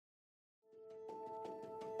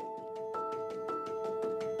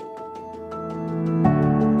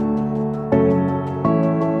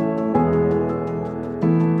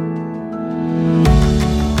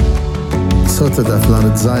Sotah Daf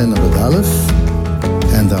Lamed Zayin Amud Aleph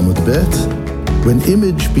and Amud Bet. When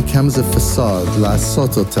image becomes a facade,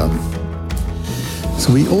 לעשות אותם.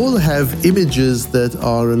 So we all have images that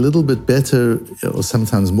are a little bit better, or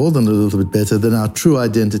sometimes more than a little bit better, than our true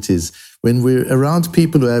identities. When we're around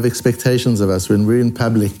people who have expectations of us, when we're in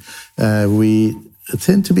public, we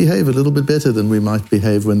tend to behave a little bit better than we might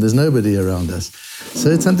behave when there's nobody around us. So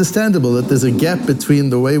it's understandable that there's a gap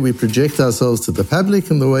between the way we project ourselves to the public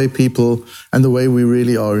and the way people and the way we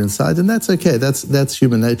really are inside, and that's okay. That's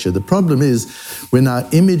human nature. The problem is when our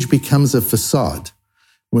image becomes a facade.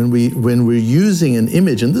 When we're using an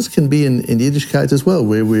image, and this can be in Yiddishkeit as well,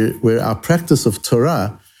 where our practice of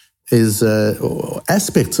Torah is, or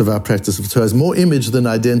aspects of our practice of Torah is more image than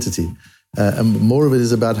identity. And more of it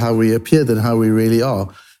is about how we appear than how we really are.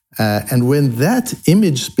 And when that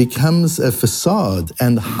image becomes a facade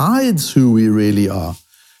and hides who we really are,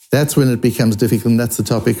 that's when it becomes difficult, and that's the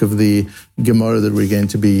topic of the Gemara that we're going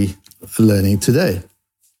to be learning today.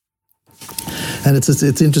 And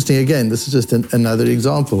it's interesting, again, this is just another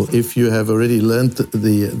example. If you have already learned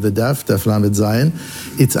the Daf Lamed Zayin,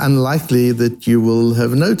 it's unlikely that you will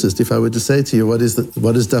have noticed. If I were to say to you, what is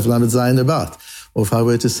Daf Lamed Zayin about? Or if I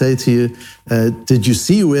were to say to you, did you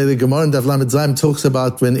see where the Gemara in Daf Lamed Zayin talks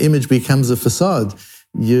about when image becomes a facade?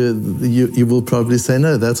 You will probably say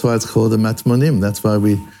no. That's why it's called a matmonim. That's why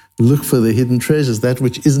we look for the hidden treasures, that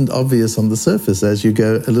which isn't obvious on the surface as you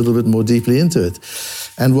go a little bit more deeply into it.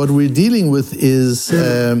 And what we're dealing with is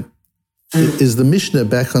the Mishnah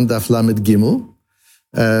back on Daf Lamed Gimel.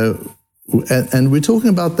 And we're talking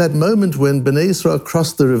about that moment when Bnei Yisrael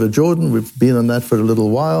crossed the River Jordan. We've been on that for a little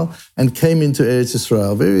while and came into Eretz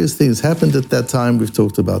Yisrael. Various things happened at that time. We've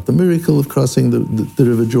talked about the miracle of crossing the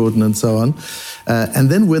River Jordan and so on. And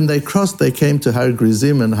then when they crossed, they came to Har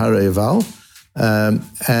Grizim and Har Eval.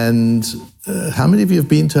 And how many of you have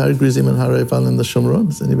been to Har Grizim and Har Eval in the Shomron?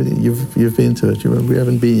 Is anybody? You've been to it. We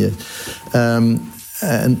haven't been yet.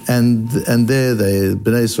 And there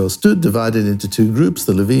Bnei Yisrael stood, divided into two groups,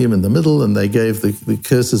 the Leviim in the middle, and they gave the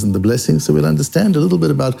curses and the blessings. So we'll understand a little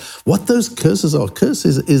bit about what those curses are. Curse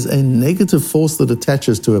is a negative force that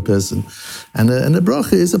attaches to a person, and a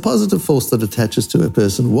bracha is a positive force that attaches to a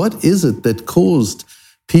person. What is it that caused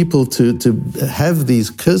people to have these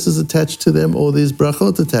curses attached to them or these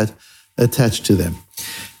brachot attached to them?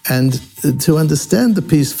 And to understand the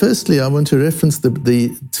piece, firstly, I want to reference the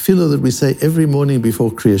tefillah that we say every morning before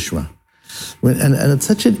Kriya Shema. And it's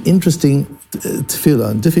such an interesting tefillah,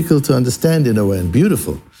 and difficult to understand in a way, and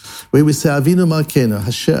beautiful, where we say, Avinu Malkeinu,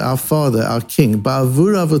 Hashem, our Father, our King,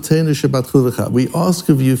 Ba'avur Avotenu shebatchu v'cha. We ask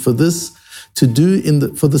of you for this to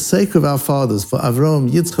do for the sake of our fathers, for Avram,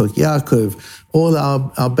 Yitzchak, Yaakov, all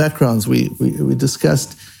our backgrounds. We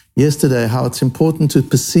discussed yesterday how it's important to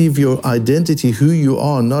perceive your identity, who you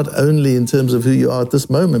are, not only in terms of who you are at this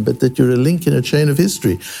moment, but that you're a link in a chain of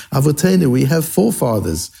history. Avotenu, we have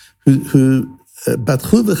forefathers who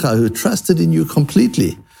batchu v'cha, who trusted in you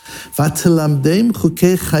completely. V'telamdeim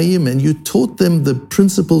chukei chayim, and you taught them the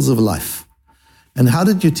principles of life. And how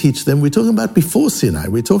did you teach them? We're talking about before Sinai.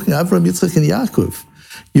 We're talking Avraham, Yitzchak, and Yaakov.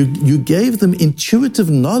 You gave them intuitive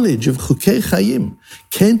knowledge of Chukei Chayim.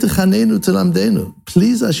 Ken techanenu telamdenu.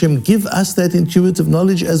 Please, Hashem, give us that intuitive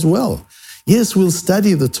knowledge as well. Yes, we'll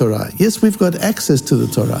study the Torah. Yes, we've got access to the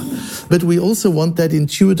Torah. But we also want that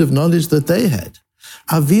intuitive knowledge that they had.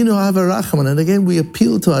 Avinu Avarachman. And again, we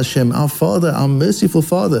appeal to Hashem, our Father, our merciful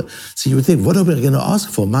Father. So you would think, what are we going to ask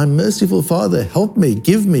for? My merciful Father, help me,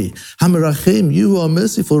 give me. Hamarachem, you who are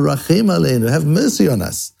merciful, Rachem Aleinu, have mercy on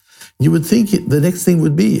us. You would think the next thing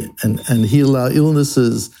would be and heal our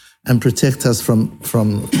illnesses and protect us from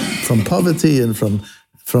poverty and from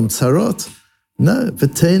tzarot. No,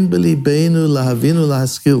 v'tein b'libeinu lahavinu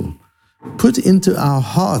lahaskil. Put into our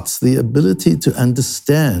hearts the ability to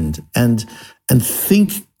understand and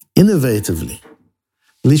think innovatively.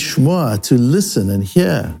 Lishmoa, to listen and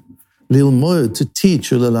hear. Lilmoed, to teach,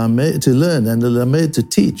 to learn, and lelamed, to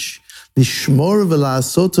teach. Lishmor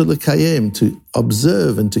v'la'asot u'lekayem, to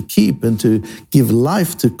observe and to keep and to give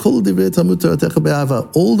life to kol divrei Talmud Toratecha be'ava,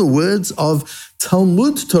 all the words of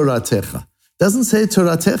Talmud Toratecha. Doesn't say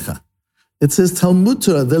Toratecha. It says Talmud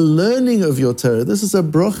Torah, the learning of your Torah. This is a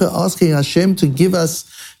bracha asking Hashem to give us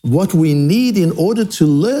what we need in order to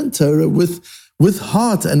learn Torah with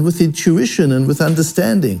heart and with intuition and with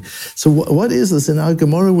understanding. So what is this? In our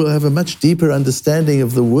Gemara, we'll have a much deeper understanding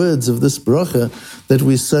of the words of this bracha that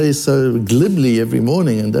we say so glibly every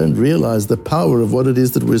morning and don't realize the power of what it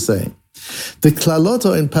is that we're saying. The klalot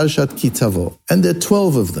are in Parshat Ki Tavo, and there are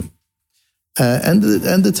 12 of them. And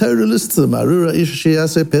the Torah lists them, Arura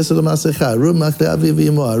Ishashiyase Pesel Masecha, Arum Makle Avi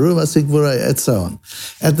Vimo, Arum Asigvurai, and so on.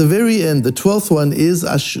 At the very end, the 12th one is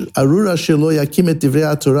Arura Shelo Yakim et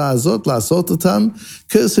Divrei Torah Azot, La'asot Otam.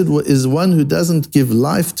 Cursed is one who doesn't give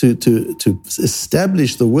life to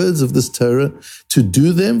establish the words of this Torah, to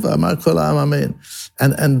do them. V'amar kol ha'am amen.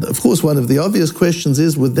 And of course, one of the obvious questions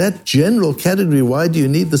is, with that general category, why do you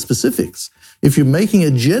need the specifics? If you're making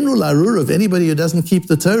a general arur of anybody who doesn't keep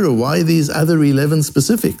the Torah, why these other 11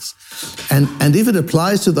 specifics? And if it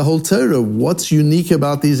applies to the whole Torah, what's unique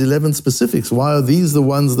about these 11 specifics? Why are these the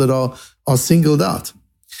ones that are singled out?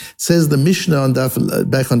 Says the Mishnah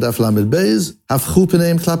back on Daf Lamed Beis, Hafchu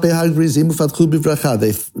pneim klape Har Grizim ufatchu bivracha.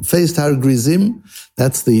 They faced Har Grizim,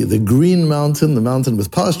 that's the green mountain, the mountain with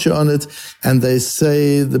pasture on it, and they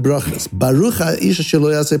say the brachas. Baruch ha'isha shelo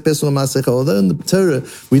yaseh pesol ma'asecha. Although in the Torah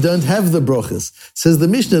we don't have the brachas, says the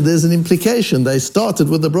Mishnah, there's an implication. They started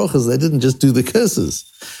with the brachas. They didn't just do the curses.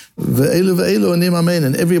 Ve'elu ve'elu onim amen,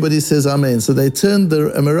 and everybody says amen. So they turned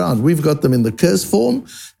them around. We've got them in the curse form,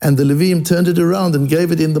 and the Levim turned it around and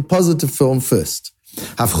gave it in the positive form first.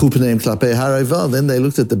 Hafchu pneim klape Har Eival. Then they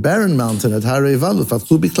looked at the barren mountain at Har Eival.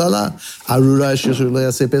 Ufatchu biklala. Arura shelo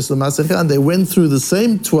yaseh pesel ma'asecha. And they went through the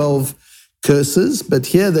same 12 curses, but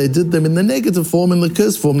here they did them in the negative form, in the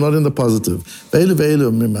curse form, not in the positive. Ve'elu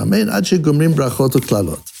ve'elu onim amen. Ad shegomrim brachot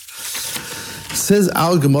uklalot. Says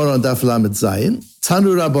our Gemara on Daf Lamed Zayin,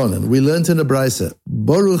 Tanu Rabbanan, we learned in a Braisa,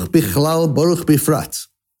 Baruch bichlal, Baruch bifrat.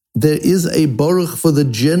 There is a Baruch for the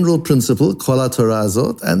general principle, Kol HaTorah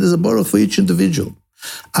Azot, and there's a Baruch for each individual.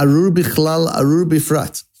 Arur bichlal, Arur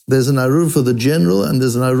bifrat. There's an Arur for the general, and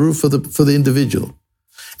there's an Arur for the individual.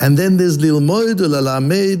 And then there's Lilmoid,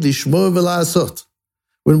 Ulalamed, Lishmor, V'la'asot.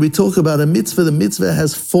 When we talk about a mitzvah, the mitzvah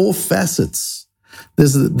has 4 facets.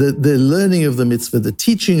 There's the learning of the mitzvah, the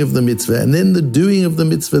teaching of the mitzvah, and then the doing of the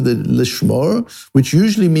mitzvah, the lishmor, which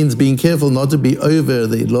usually means being careful not to be over,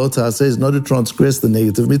 the Lotah says, not to transgress the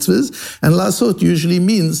negative mitzvahs, and la'asot usually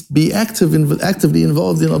means be actively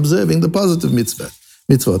involved in observing the positive mitzvot.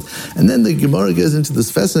 And then the Gemara goes into this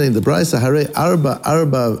fascinating, the Braisa, hare arba,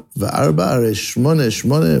 v'arba, hare shmone,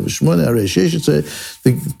 hare shesh.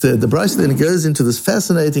 The Braisa then goes into this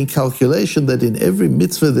fascinating calculation that in every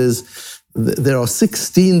mitzvah there are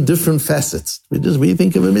 16 different facets. We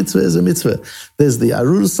think of a mitzvah as a mitzvah. There's the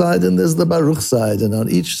Arur side and there's the Baruch side. And on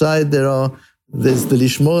each side there's the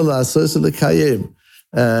Lishmor La'asos L'Kayem.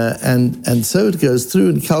 And so it goes through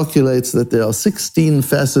and calculates that there are 16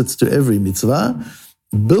 facets to every mitzvah,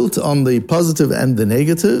 built on the positive and the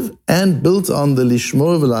negative, and built on the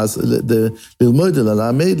Lishmor V'La'asot, the Lilmod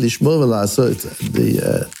L'Lamed, Lishmor V'La'asot,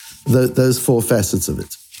 those 4 facets of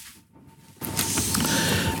it.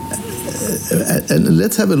 And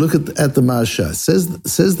let's have a look at the Marsha. Says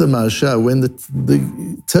the Marsha, when the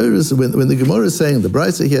Torah, when the Gemara is saying, the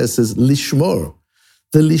Braisa here says lishmor.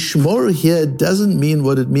 The lishmor here doesn't mean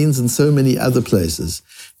what it means in so many other places.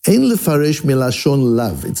 Ein lefaresh milashon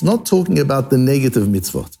lav. It's not talking about the negative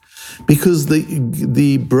mitzvot. Because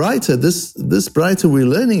the brighter, this brighter we're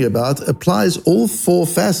learning about applies all 4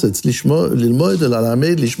 facets, lilmod,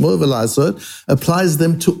 lalamed, lishmor, v'la'asot, applies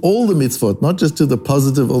them to all the mitzvot, not just to the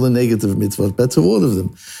positive or the negative mitzvot, but to all of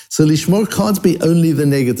them. So lishmor can't be only the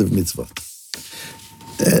negative mitzvot.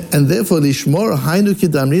 And therefore, lishmor, hainu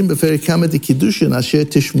kidamrim, b'ferek kamet kiddushin, asher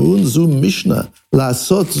tishmuun zu mishnah,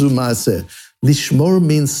 la'asot zu maaseh. Lishmor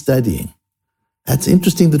means studying. That's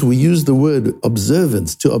interesting that we use the word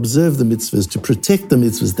observance, to observe the mitzvahs, to protect the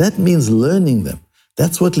mitzvahs. That means learning them.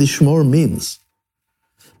 That's what lishmor means.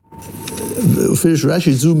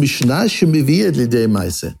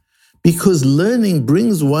 Because learning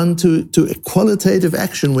brings one to a qualitative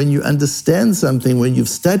action. When you understand something, when you've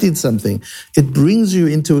studied something, it brings you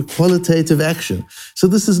into a qualitative action. So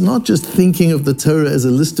this is not just thinking of the Torah as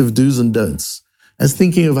a list of do's and don'ts, as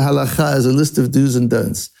thinking of halakha as a list of do's and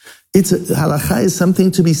don'ts. Halakha is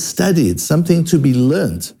something to be studied, something to be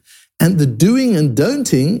learned. And the doing and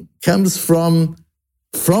don'ting comes from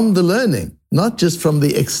the learning, not just from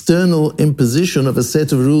the external imposition of a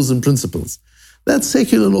set of rules and principles. That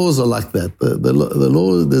secular laws are like that. The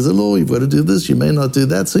law, there's a law, you've got to do this, you may not do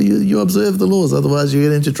that, so you observe the laws, otherwise you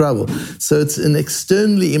get into trouble. So it's an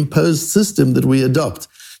externally imposed system that we adopt.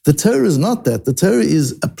 The Torah is not that. The Torah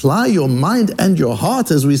is apply your mind and your heart,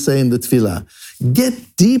 as we say in the Tefillah.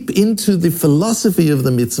 Get deep into the philosophy of the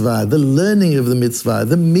mitzvah, the learning of the mitzvah,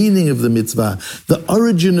 the meaning of the mitzvah, the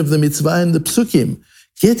origin of the mitzvah and the psukim.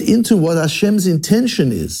 Get into what Hashem's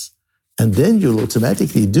intention is. And then you'll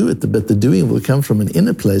automatically do it, but the doing will come from an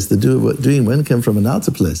inner place. The doing won't come from an outer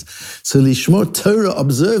place. So lishmor, Torah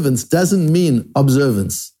observance doesn't mean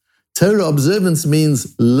observance. Torah observance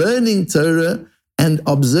means learning Torah and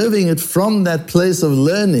observing it from that place of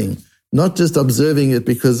learning, not just observing it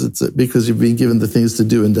because you've been given the things to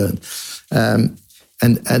do and don't. And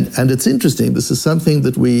it's interesting. This is something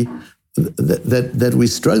that we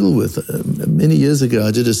struggle with. Many years ago,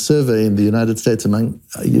 I did a survey in the United States among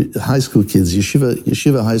high school kids,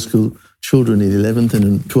 yeshiva high school children in 11th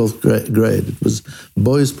and 12th grade. It was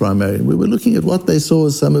boys primarily. We were looking at what they saw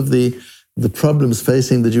as some of the problems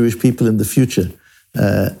facing the Jewish people in the future.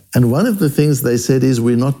 And one of the things they said is,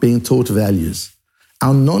 we're not being taught values.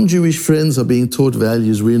 Our non-Jewish friends are being taught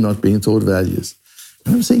values, we're not being taught values.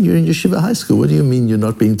 And I'm saying, you're in yeshiva high school. What do you mean you're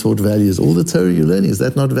not being taught values? All the Torah you're learning, is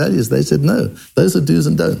that not values? They said, no, those are do's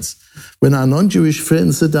and don'ts. When our non-Jewish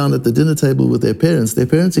friends sit down at the dinner table with their parents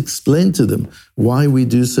explain to them why we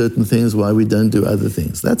do certain things, why we don't do other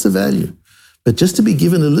things. That's a value. But just to be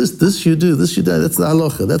given a list, this you do, this you don't, that's the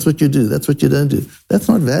halacha, that's what you do, that's what you don't do. That's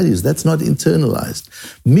not values, that's not internalized.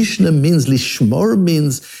 Mishnah means, lishmor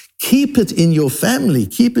means, keep it in your family,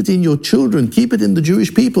 keep it in your children, keep it in the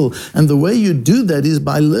Jewish people. And the way you do that is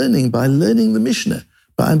by learning the Mishnah,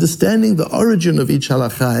 by understanding the origin of each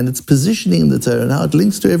halakha and its positioning in the Torah and how it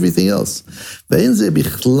links to everything else. And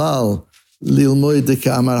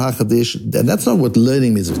that's not what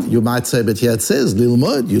learning means. You might say, but here it says,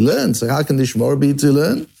 lilmoid, you learn. So how can lishmor be to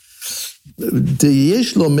learn?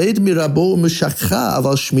 Mishnah,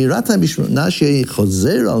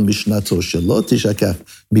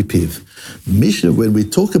 when we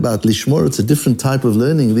talk about lishmor, it's a different type of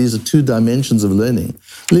learning. These are two dimensions of learning.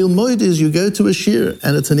 Lilmoid is you go to a shir,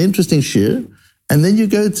 and it's an interesting shir, and then you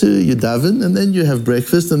go to your daven, and then you have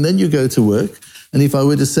breakfast, and then you go to work. And if I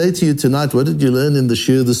were to say to you tonight, what did you learn in the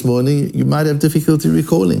shir this morning? You might have difficulty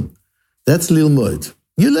recalling. That's lilmoid.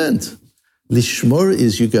 You learned. Lishmor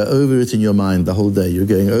is you go over it in your mind the whole day. You're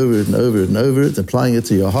going over it and over it and over it, applying it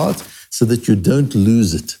to your heart so that you don't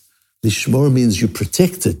lose it. Lishmor means you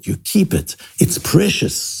protect it, you keep it. It's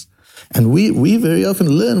precious. And we very often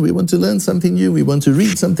learn. We want to learn something new. We want to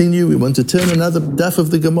read something new. We want to turn another daf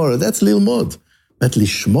of the Gemara. That's lilmod. But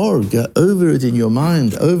lishmor, go over it in your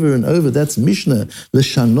mind, over and over. That's Mishnah.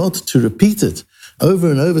 Leshanot, to repeat it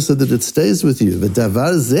over and over so that it stays with you.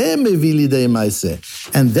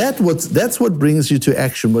 And that's what brings you to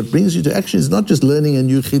action. What brings you to action is not just learning a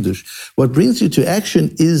new chidush. What brings you to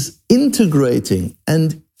action is integrating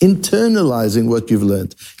and internalizing what you've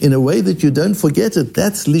learned in a way that you don't forget it.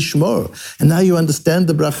 That's lishmor. And now you understand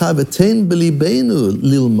the bracha, v'tein b'libeinu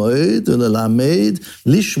lilmoed u'lelamed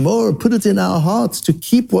lishmor. Put it in our hearts to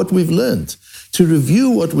keep what we've learned, to review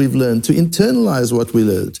what we've learned, to internalize what we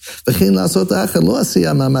learned. And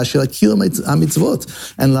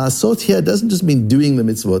לעשות here doesn't just mean doing the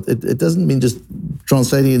mitzvot. It doesn't mean just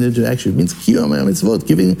translating it into action. It means kiyum mitzvot,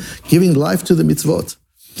 giving life to the mitzvot.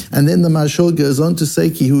 And then the Mashal goes on to say,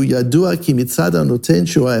 Ki hu yadua ki mitzada noten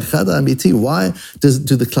shua echad amiti. Why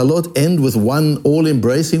do the klalot end with one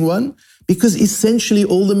all-embracing one? Because essentially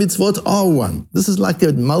all the mitzvot are one. This is like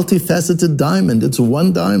a multifaceted diamond. It's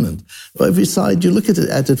one diamond. Every side you look at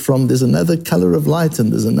it from, there's another color of light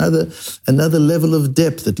and there's another level of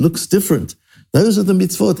depth. It looks different. Those are the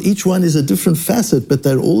mitzvot. Each one is a different facet, but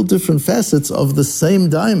they're all different facets of the same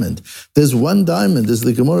diamond. There's one diamond, as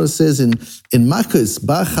the Gemara says in Makos,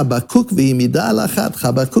 Ba Chabakuk v'imida alachat.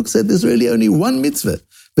 Chabakuk said there's really only one mitzvah.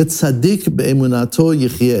 But tzaddik be'emunato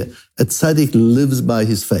yichyeh. A tzaddik lives by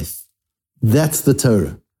his faith. That's the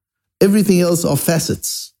Torah. Everything else are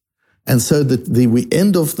facets. And so we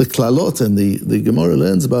end off the klalot, and the Gemara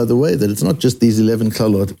learns, by the way, that it's not just these 11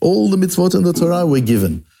 klalot. All the mitzvot in the Torah were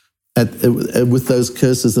given with those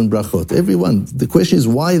curses and brachot. Everyone. The question is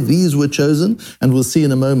why these were chosen, and we'll see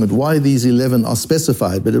in a moment why these 11 are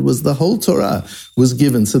specified. But it was the whole Torah was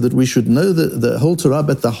given so that we should know the whole Torah.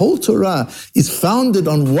 But the whole Torah is founded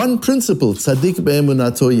on one principle, tzaddik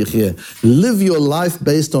be'emunato yichyeh. Live your life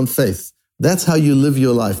based on faith. That's how you live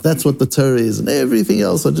your life. That's what the Torah is. And everything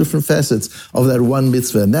else are different facets of that one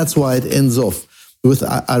mitzvah. And that's why it ends off with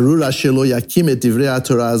Arura Shelo Yakim et Divrei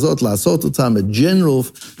HaTorah Azot, לעשות אותם, a general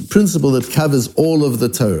principle that covers all of the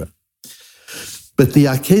Torah. But the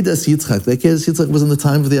Akedas Yitzchak was in the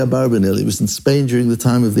time of the Abarbanel. He was in Spain during the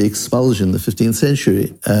time of the expulsion, the 15th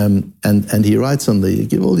century. And he writes all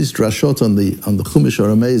these drashot on the Chumash are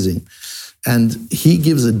amazing. And he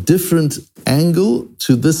gives a different angle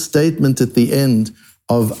to this statement at the end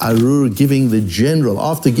of Arur, giving the general,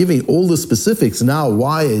 after giving all the specifics, now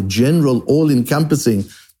why a general, all-encompassing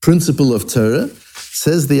principle of Torah,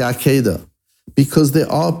 says the Akedah, because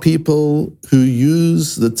there are people who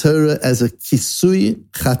use the Torah as a kisui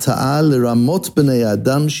chata'a leramot b'nei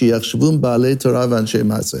adam sheyachshvum ba'alei Torah v'anshei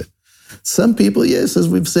maseh. Some people, yes, as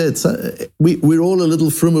we've said, we're all a little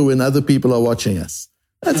frummer when other people are watching us.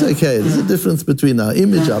 That's okay. There's a difference between our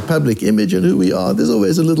image, our public image, and who we are. There's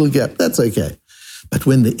always a little gap. That's okay. But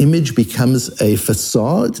when the image becomes a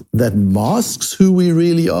facade that masks who we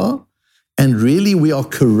really are, and really we are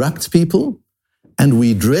corrupt people, and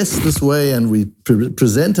we dress this way and we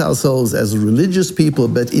present ourselves as religious people,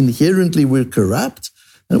 but inherently we're corrupt.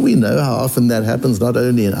 And we know how often that happens, not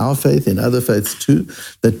only in our faith, in other faiths too,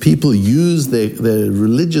 that people use their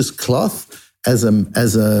religious cloth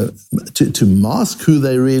to mask who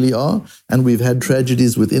they really are. And we've had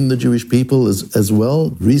tragedies within the Jewish people as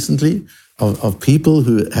well recently of people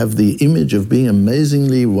who have the image of being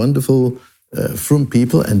amazingly wonderful from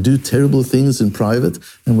people and do terrible things in private,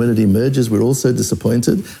 and when it emerges, we're also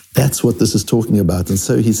disappointed. That's what this is talking about. And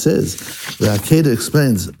so he says, the Akedah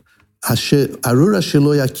explains,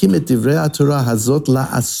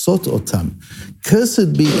 לעשות אותם.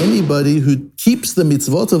 Cursed be anybody who keeps the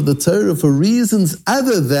mitzvot of the Torah for reasons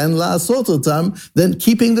other than לעשות אותם, than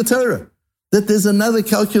keeping the Torah. That there's another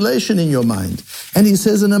calculation in your mind. And he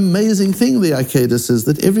says an amazing thing, the Akedah says,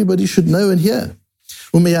 that everybody should know and hear.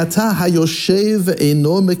 ומעתה היושב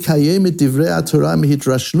אינו מקיים את דברי התורה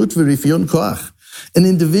מהתרשלות ורפיון כוח. An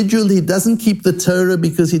individual, he doesn't keep the Torah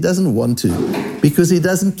because he doesn't want to, because he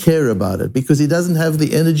doesn't care about it, because he doesn't have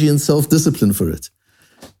the energy and self-discipline for it.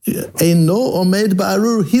 אינו עומד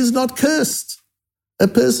בארור, he's not cursed. A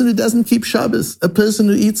person who doesn't keep Shabbos, a person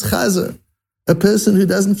who eats chazer, a person who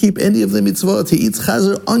doesn't keep any of the mitzvot, he eats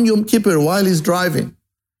chazer on Yom Kippur while he's driving.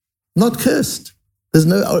 Not cursed.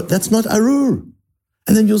 That's not arur.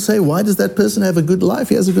 And then you'll say, why does that person have a good life?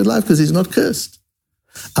 He has a good life because he's not cursed.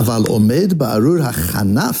 אבל עומד בארור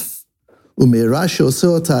החנף ומרע שעושה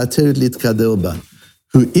אותה עטרת להתקדל בה.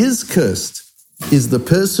 Who is cursed is the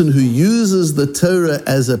person who uses the Torah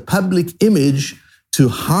as a public image to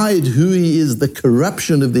hide who he is, the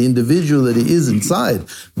corruption of the individual that he is inside.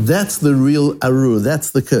 That's the real arur, that's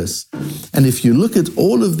the curse. And if you look at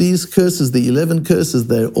all of these curses, the 11 curses,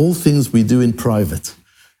 they're all things we do in private.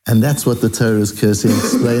 And that's what the Torah is cursing,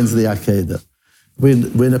 explains the Akedah.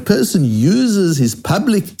 When a person uses his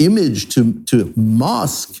public image to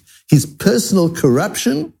mask his personal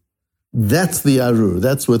corruption, that's the arur.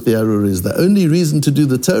 That's what the arur is. The only reason to do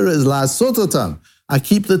the Torah is לעשות אותם. I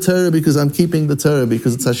keep the Torah because I'm keeping the Torah,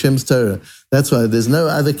 because it's Hashem's Torah. That's why there's no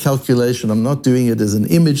other calculation. I'm not doing it as an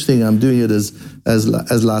image thing. I'm doing it as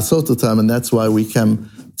לעשות אותם, and that's why we come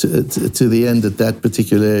to the end at that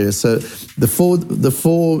particular area. So the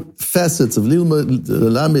four facets of Lilmud,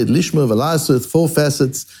 Lamed, Lishma, Velasut, 4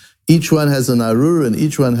 facets, each one has an arur and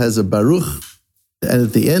each one has a baruch. And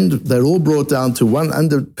at the end, they're all brought down to one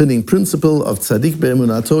underpinning principle of tzaddik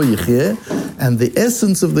be'emunato yichyeh. And the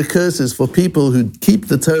essence of the curse is for people who keep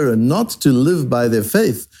the Torah not to live by their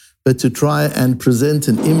faith, but to try and present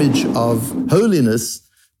an image of holiness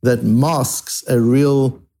that masks a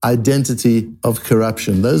real identity of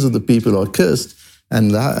corruption. Those are the people who are cursed.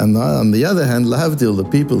 And on the other hand, lahavdil, the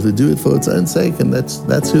people who do it for its own sake, and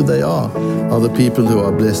that's who they are the people who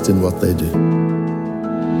are blessed in what they do.